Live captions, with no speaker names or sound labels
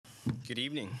Good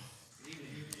evening.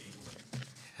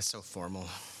 That's so formal.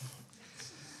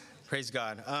 Praise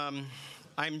God.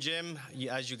 I'm Jim.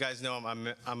 As you guys know,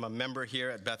 I'm a member here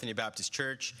at Bethany Baptist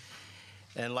Church.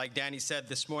 And like Danny said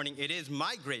this morning, it is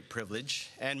my great privilege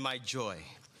and my joy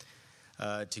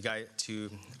to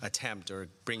attempt or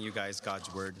bring you guys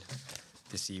God's word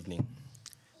this evening.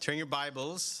 Turn your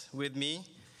Bibles with me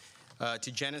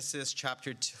to Genesis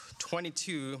chapter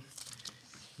 22,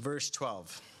 verse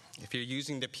 12. If you're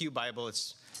using the Pew Bible,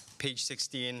 it's page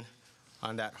 16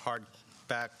 on that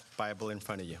hardback Bible in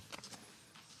front of you.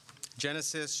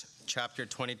 Genesis chapter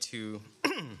 22,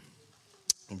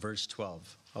 verse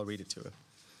 12. I'll read it to you.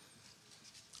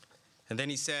 And then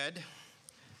he said,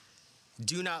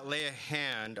 "Do not lay a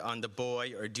hand on the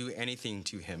boy or do anything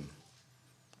to him.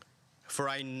 For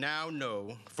now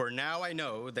I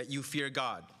know that you fear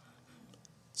God,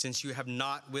 since you have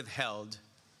not withheld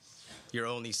your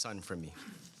only son from me."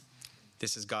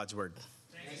 This is God's word.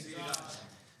 Thanks be to God.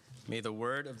 May the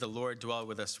word of the Lord dwell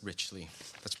with us richly.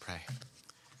 Let's pray.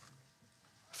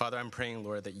 Father, I'm praying,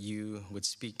 Lord, that you would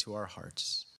speak to our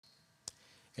hearts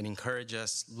and encourage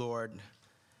us, Lord,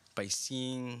 by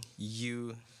seeing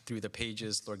you through the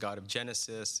pages, Lord God, of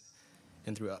Genesis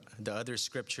and through the other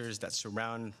scriptures that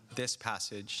surround this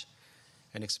passage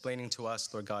and explaining to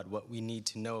us, Lord God, what we need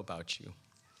to know about you.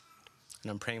 And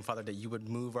I'm praying, Father, that you would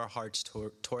move our hearts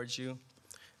towards you,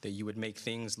 that you would make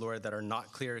things, Lord, that are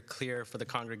not clear for the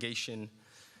congregation,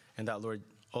 and that, Lord,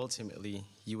 ultimately,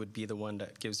 you would be the one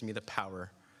that gives me the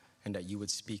power and that you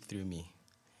would speak through me.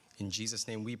 In Jesus'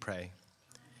 name we pray.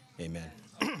 Amen.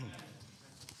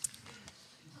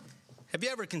 Have you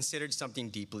ever considered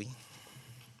something deeply?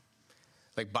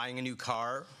 Like buying a new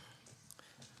car,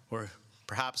 or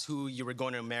perhaps who you were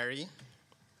going to marry,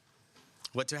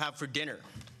 what to have for dinner?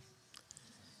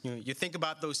 You think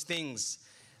about those things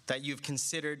that you've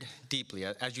considered deeply.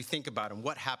 As you think about them,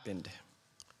 what happened?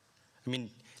 I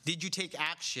mean, did you take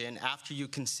action after you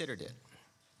considered it?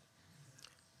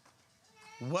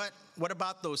 What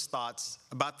about those thoughts,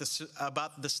 about the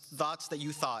thoughts that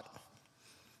you thought?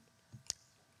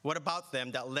 What about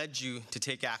them that led you to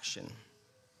take action?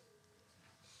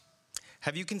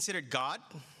 Have you considered God?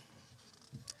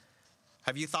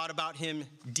 Have you thought about him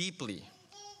deeply?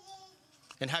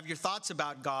 And have your thoughts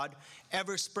about God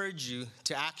ever spurred you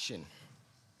to action?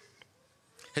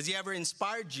 Has he ever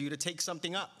inspired you to take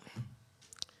something up?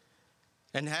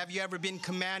 And have you ever been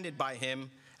commanded by him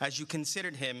as you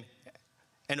considered him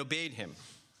and obeyed him?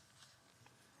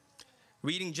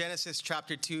 Reading Genesis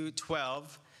chapter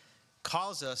 2:12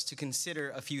 calls us to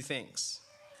consider a few things.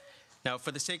 Now,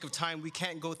 for the sake of time, we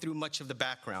can't go through much of the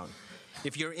background.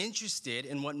 If you're interested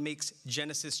in what makes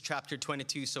Genesis chapter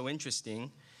 22 so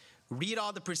interesting, read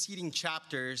all the preceding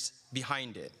chapters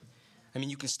behind it. I mean,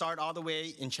 you can start all the way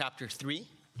in chapter 3,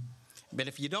 but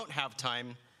if you don't have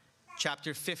time,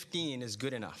 chapter 15 is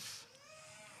good enough.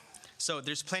 So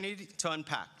there's plenty to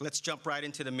unpack. Let's jump right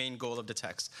into the main goal of the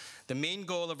text. The main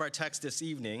goal of our text this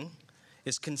evening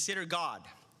is consider God,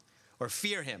 or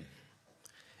fear him,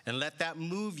 and let that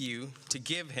move you to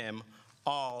give him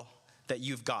all that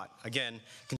you've got. Again,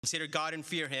 consider God and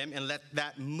fear him, and let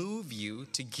that move you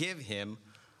to give him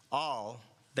all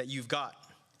that you've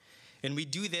got. And we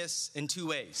do this in two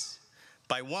ways.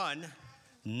 By one,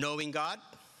 knowing God,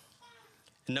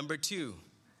 and number two,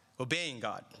 obeying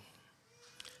God.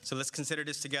 So let's consider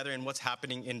this together and what's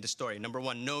happening in the story. Number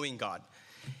one, knowing God.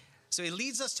 So it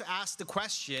leads us to ask the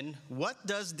question, what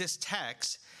does this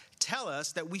text tell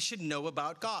us that we should know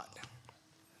about God?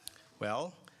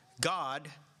 Well,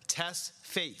 God tests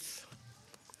faith.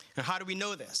 And how do we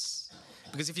know this?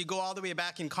 Because if you go all the way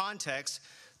back in context,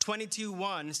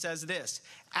 22:1 says this: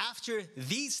 "After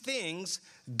these things,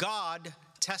 God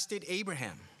tested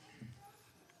Abraham."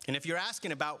 And if you're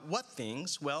asking about what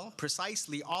things, well,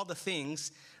 precisely all the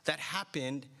things that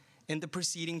happened in the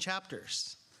preceding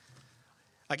chapters.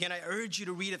 Again, I urge you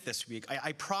to read it this week.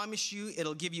 I promise you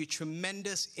it'll give you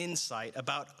tremendous insight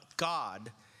about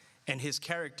God and his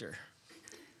character.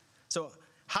 So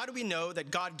how do we know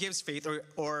that God gives faith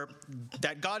or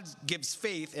that God gives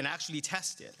faith and actually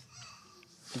test it?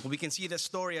 We can see this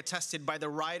story attested by the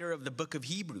writer of the book of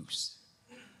Hebrews.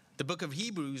 The book of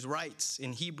Hebrews writes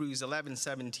in Hebrews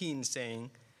 11:17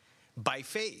 saying, "By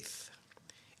faith,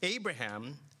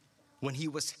 Abraham, when he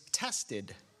was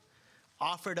tested,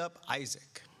 offered up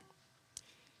Isaac.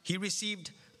 He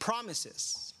received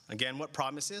promises." Again, what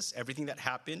promises? Everything that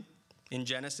happened in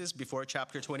Genesis before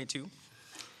chapter 22.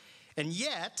 "And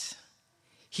yet,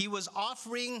 he was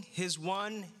offering his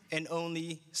one and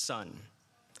only son,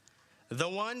 the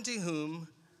one to whom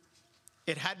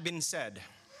it had been said,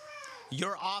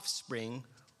 'Your offspring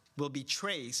will be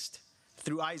traced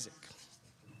through Isaac.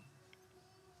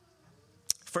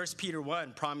 1 Peter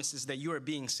 1 promises that you are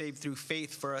being saved through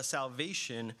faith for a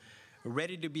salvation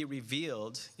ready to be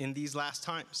revealed in these last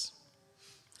times.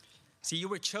 See, you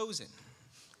were chosen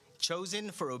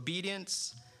for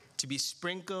obedience, to be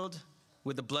sprinkled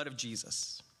with the blood of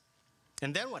Jesus.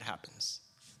 And then what happens?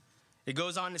 It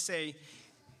goes on to say,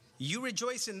 you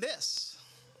rejoice in this.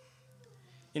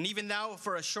 And even now,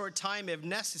 for a short time, if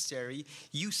necessary,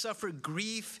 you suffer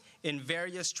grief in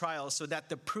various trials, so that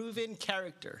the proven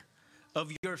character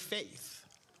of your faith,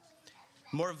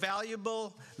 more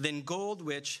valuable than gold,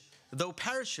 which, though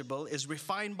perishable, is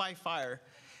refined by fire,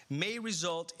 may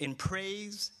result in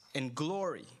praise and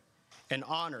glory and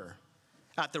honor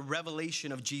at the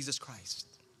revelation of Jesus Christ.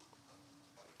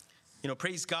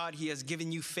 Praise God, he has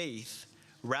given you faith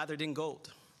rather than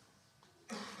gold.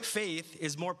 Faith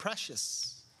is more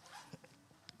precious.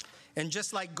 And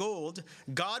just like gold,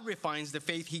 God refines the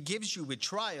faith he gives you with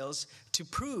trials to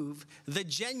prove the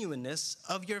genuineness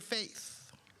of your faith.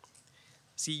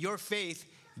 See, your faith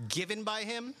given by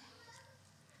him,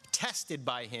 tested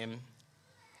by him,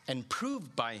 and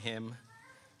proved by him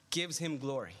gives him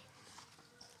glory.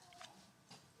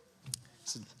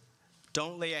 So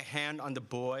don't lay a hand on the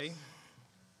boy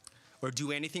or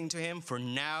do anything to him, for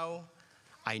now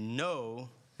I know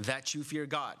that you fear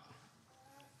God.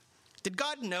 Did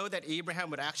God know that Abraham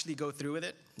would actually go through with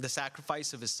it, the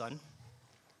sacrifice of his son?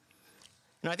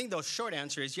 I think the short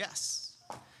answer is yes.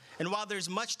 And while there's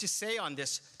much to say on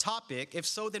this topic, if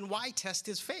so, then why test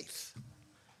his faith?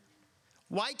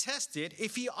 Why test it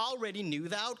if he already knew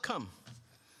the outcome?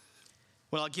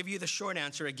 Well, I'll give you the short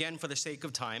answer again for the sake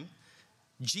of time.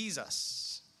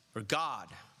 Jesus, or God,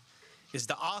 is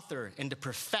the author and the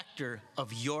perfecter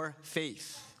of your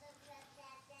faith.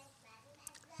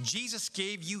 Jesus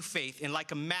gave you faith in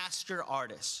like a master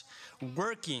artist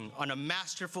working on a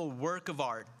masterful work of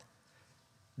art.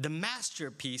 The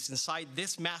masterpiece inside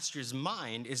this master's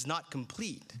mind is not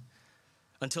complete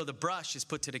until the brush is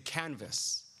put to the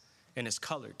canvas and is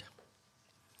colored.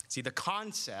 See, the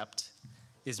concept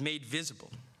is made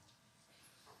visible.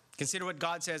 Consider what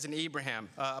God says in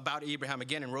about Abraham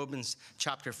again in Romans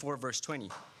chapter 4, verse 20.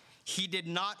 He did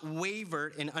not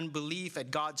waver in unbelief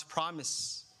at God's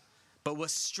promise, but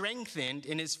was strengthened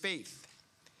in his faith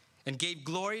and gave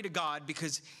glory to God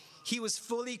because he was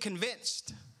fully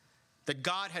convinced that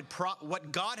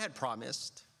what God had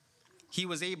promised, he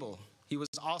was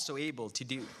also able to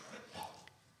do.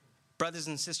 Brothers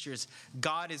and sisters,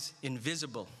 God is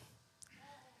invisible,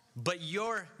 but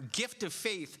your gift of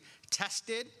faith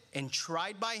tested and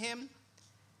tried by him,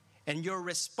 and your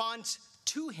response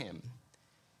to him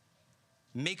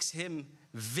makes him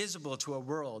visible to a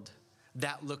world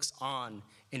that looks on,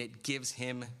 and it gives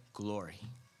him glory.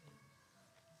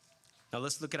 Now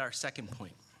let's look at our second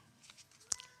point.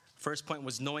 First point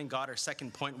was knowing God. Our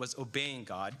second point was obeying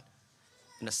God.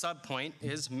 And the sub point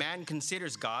is man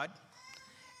considers God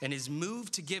and is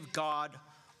moved to give God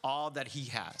all that he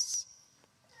has.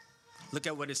 Look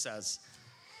at what it says.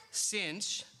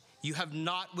 Since you have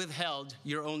not withheld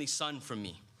your only son from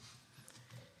me.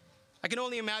 I can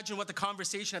only imagine what the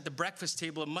conversation at the breakfast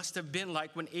table must have been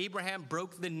like when Abraham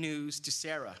broke the news to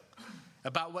Sarah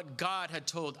about what God had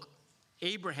told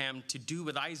Abraham to do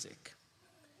with Isaac.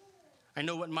 I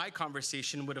know what my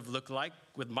conversation would have looked like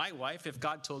with my wife if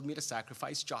God told me to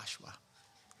sacrifice Joshua.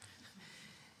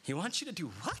 He wants you to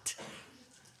do what?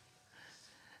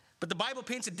 But the Bible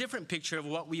paints a different picture of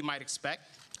what we might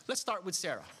expect. Let's start with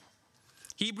Sarah.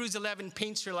 Hebrews 11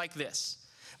 paints her like this.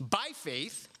 By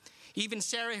faith, even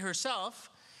Sarah herself,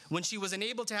 when she was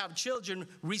unable to have children,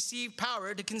 received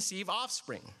power to conceive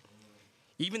offspring,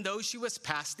 even though she was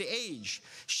past the age.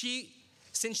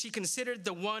 Since she considered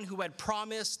the one who had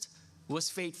promised was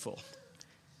faithful.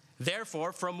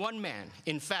 Therefore, from one man,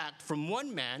 in fact, from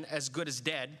one man as good as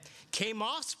dead, came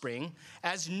offspring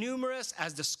as numerous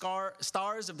as the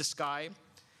stars of the sky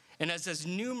and as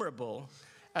innumerable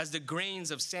as the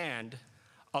grains of sand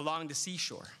along the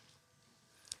seashore.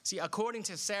 See, according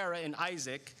to Sarah,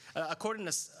 Isaac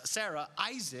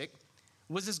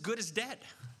was as good as dead.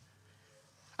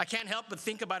 I can't help but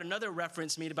think about another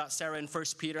reference made about Sarah in 1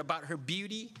 Peter, about her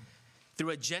beauty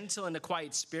through a gentle and a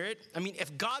quiet spirit.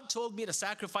 If God told me to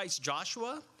sacrifice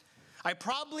Joshua, I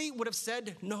probably would have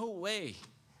said, no way.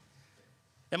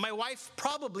 And my wife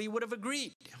probably would have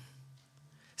agreed.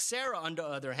 Sarah, on the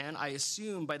other hand, I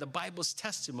assume by the Bible's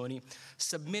testimony,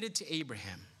 submitted to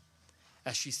Abraham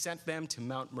as she sent them to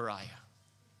Mount Moriah.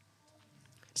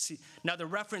 See, now the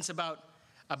reference about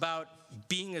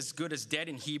being as good as dead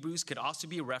in Hebrews could also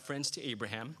be a reference to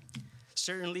Abraham.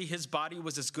 Certainly his body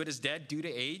was as good as dead due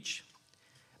to age,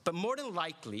 but more than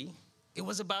likely, it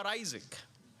was about Isaac.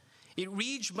 It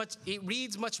reads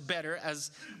much better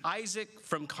as Isaac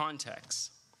from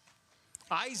context.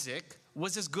 Isaac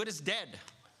was as good as dead.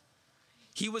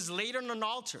 He was laid on an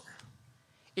altar.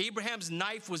 Abraham's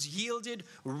knife was yielded,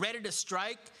 ready to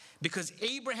strike, because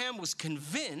Abraham was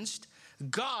convinced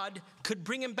God could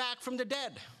bring him back from the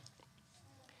dead.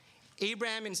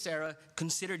 Abraham and Sarah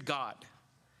considered God,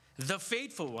 the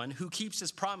faithful one who keeps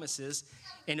his promises,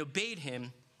 and obeyed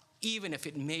him even if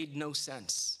it made no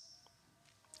sense.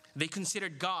 They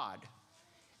considered God,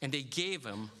 and they gave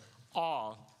him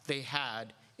all they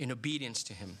had in obedience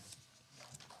to him.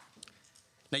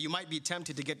 Now, you might be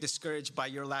tempted to get discouraged by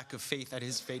your lack of faith at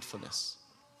his faithfulness.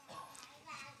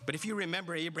 But if you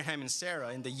remember Abraham and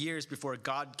Sarah in the years before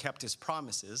God kept his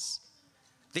promises,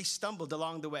 they stumbled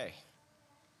along the way.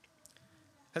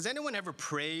 Has anyone ever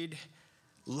prayed,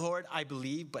 "Lord, I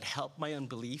believe, but help my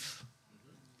unbelief"?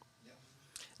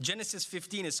 Genesis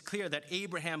 15 is clear that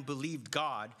Abraham believed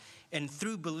God, and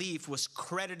through belief was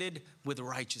credited with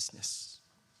righteousness.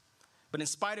 But in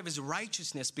spite of his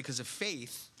righteousness, because of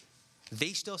faith,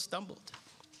 they still stumbled.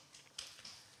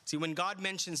 See, when God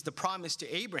mentions the promise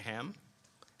to Abraham,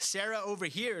 Sarah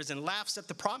overhears and laughs at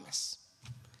the promise.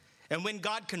 And when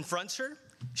God confronts her,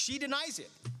 she denies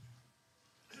it.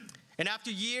 And after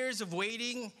years of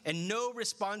waiting and no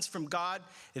response from God,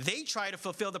 they try to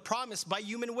fulfill the promise by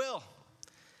human will.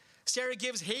 Sarah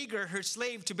gives Hagar, her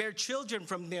slave, to bear children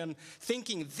from them,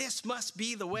 thinking this must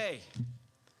be the way.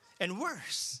 And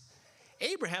worse,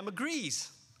 Abraham agrees.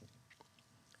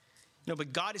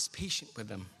 But God is patient with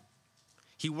them.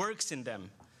 He works in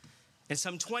them. And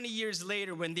some 20 years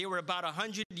later, when they were about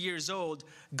 100 years old,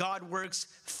 God works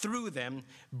through them,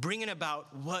 bringing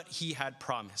about what he had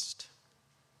promised.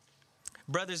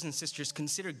 Brothers and sisters,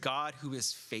 consider God who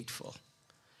is faithful.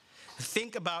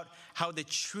 Think about how the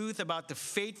truth about the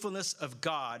faithfulness of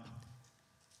God,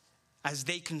 as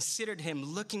they considered him,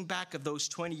 looking back at those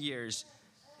 20 years,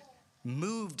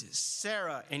 moved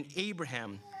Sarah and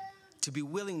Abraham to be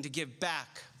willing to give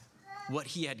back what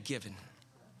he had given.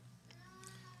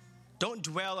 Don't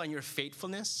dwell on your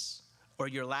faithfulness or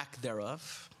your lack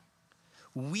thereof.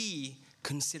 We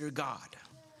consider God.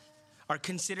 Our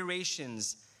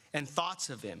considerations and thoughts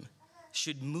of him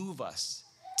should move us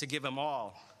to give him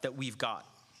all that we've got.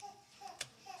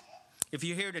 If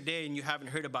you're here today and you haven't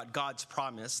heard about God's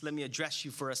promise, let me address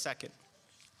you for a second.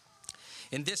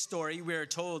 In this story, we are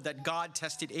told that God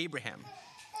tested Abraham.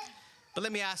 But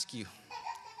let me ask you,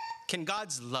 can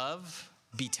God's love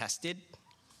be tested?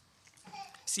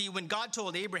 See, when God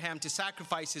told Abraham to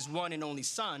sacrifice his one and only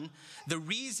son, the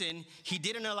reason he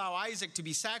didn't allow Isaac to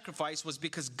be sacrificed was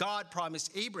because God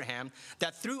promised Abraham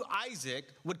that through Isaac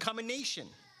would come a nation.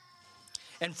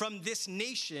 And from this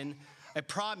nation, a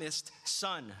promised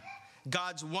son,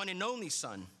 God's one and only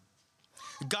son.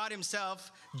 God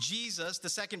himself, Jesus, the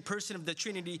second person of the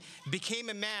Trinity, became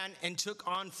a man and took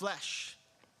on flesh.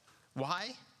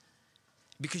 Why?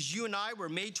 Because you and I were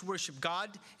made to worship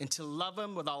God and to love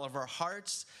him with all of our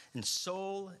hearts and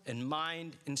soul and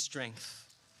mind and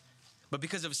strength. But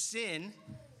because of sin,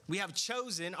 we have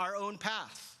chosen our own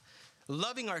path,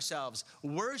 loving ourselves,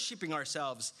 worshiping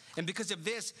ourselves. And because of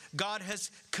this, God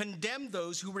has condemned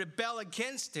those who rebel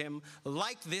against him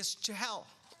like this to hell.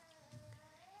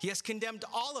 He has condemned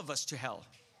all of us to hell.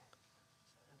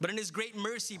 But in his great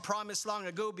mercy promised long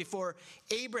ago, before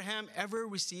Abraham ever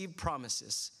received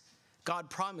promises,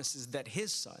 God promises that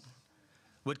his son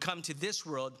would come to this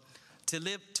world to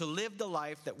live the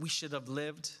life that we should have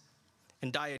lived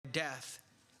and die a death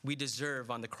we deserve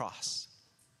on the cross.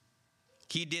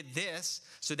 He did this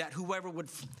so that whoever would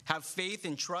have faith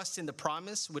and trust in the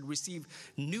promise would receive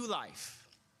new life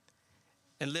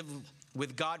and live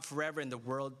with God forever in the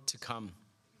world to come.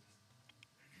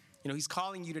 He's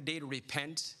calling you today to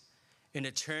repent and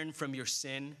to turn from your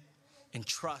sin and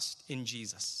trust in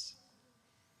Jesus.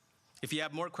 If you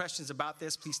have more questions about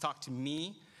this, please talk to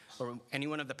me or any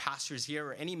one of the pastors here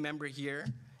or any member here,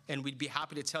 and we'd be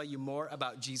happy to tell you more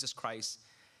about Jesus Christ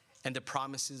and the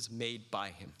promises made by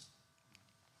him.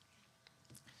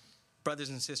 Brothers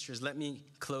and sisters, let me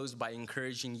close by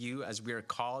encouraging you as we are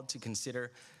called to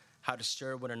consider how to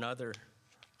stir one another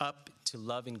up to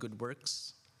love and good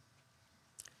works.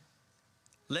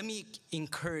 Let me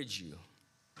encourage you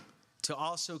to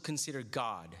also consider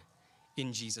God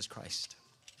in Jesus Christ.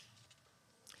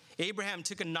 Abraham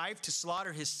took a knife to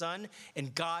slaughter his son,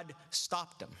 and God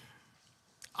stopped him.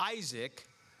 Isaac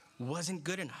wasn't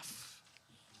good enough.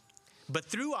 But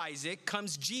through Isaac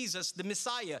comes Jesus, the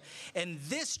Messiah, and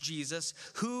this Jesus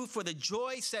who, for the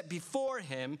joy set before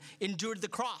him, endured the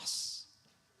cross.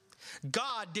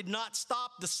 God did not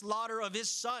stop the slaughter of his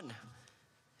son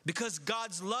because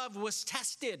God's love was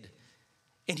tested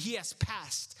and he has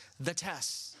passed the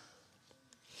test.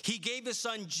 He gave his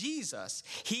son Jesus.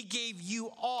 He gave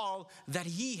you all that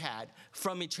he had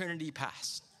from eternity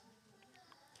past.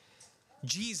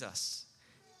 Jesus,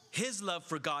 his love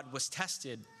for God was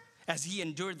tested as he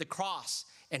endured the cross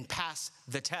and passed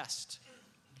the test.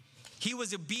 He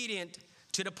was obedient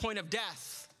to the point of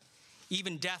death,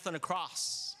 even death on a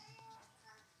cross.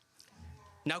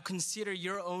 Now consider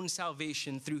your own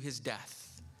salvation through his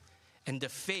death and the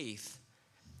faith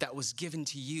that was given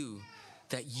to you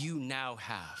that you now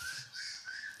have.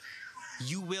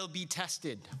 You will be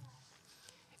tested,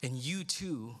 and you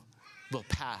too will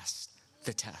pass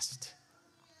the test.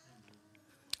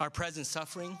 Our present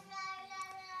suffering,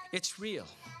 it's real.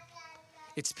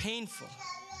 It's painful.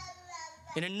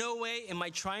 And in no way am I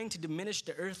trying to diminish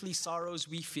the earthly sorrows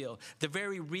we feel. The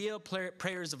very real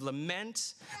prayers of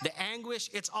lament, the anguish,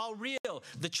 it's all real.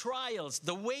 The trials,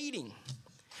 the waiting.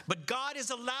 But God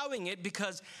is allowing it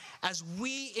because as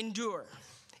we endure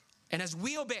and as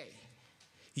we obey,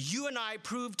 you and I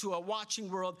prove to a watching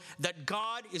world that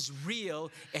God is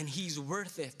real and he's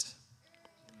worth it.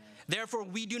 Therefore,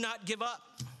 we do not give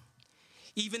up.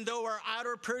 Even though our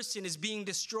outer person is being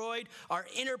destroyed, our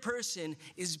inner person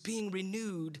is being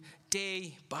renewed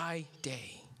day by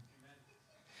day.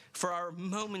 For our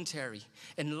momentary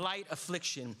and light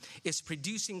affliction is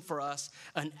producing for us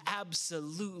an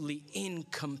absolutely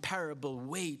incomparable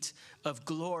weight of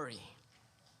glory.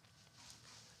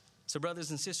 So,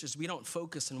 brothers and sisters, we don't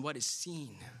focus on what is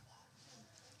seen,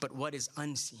 but what is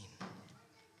unseen.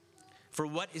 For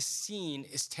what is seen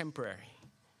is temporary,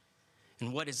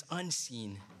 and what is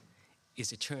unseen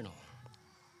is eternal.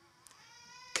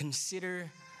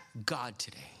 Consider God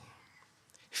today,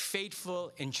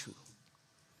 faithful and true.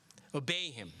 Obey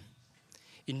him,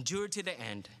 endure to the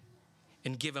end,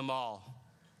 and give him all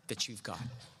that you've got.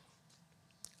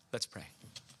 Let's pray.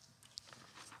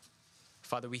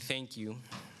 Father, we thank you,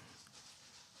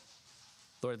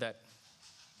 Lord, that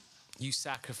you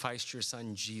sacrificed your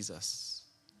son Jesus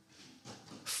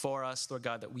for us, Lord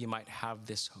God, that we might have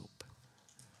this hope.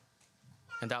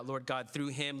 And that, Lord God, through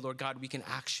him, Lord God, we can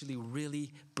actually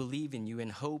really believe in you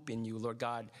and hope in you, Lord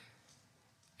God.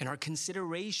 And our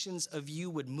considerations of you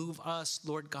would move us,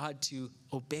 Lord God, to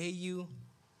obey you,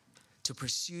 to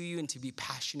pursue you, and to be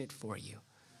passionate for you.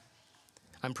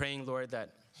 I'm praying, Lord, that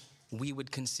we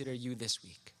would consider you this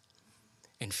week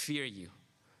and fear you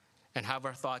and have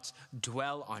our thoughts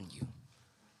dwell on you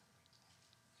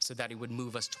so that it would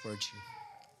move us towards you.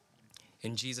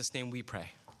 In Jesus' name we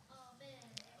pray.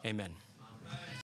 Amen.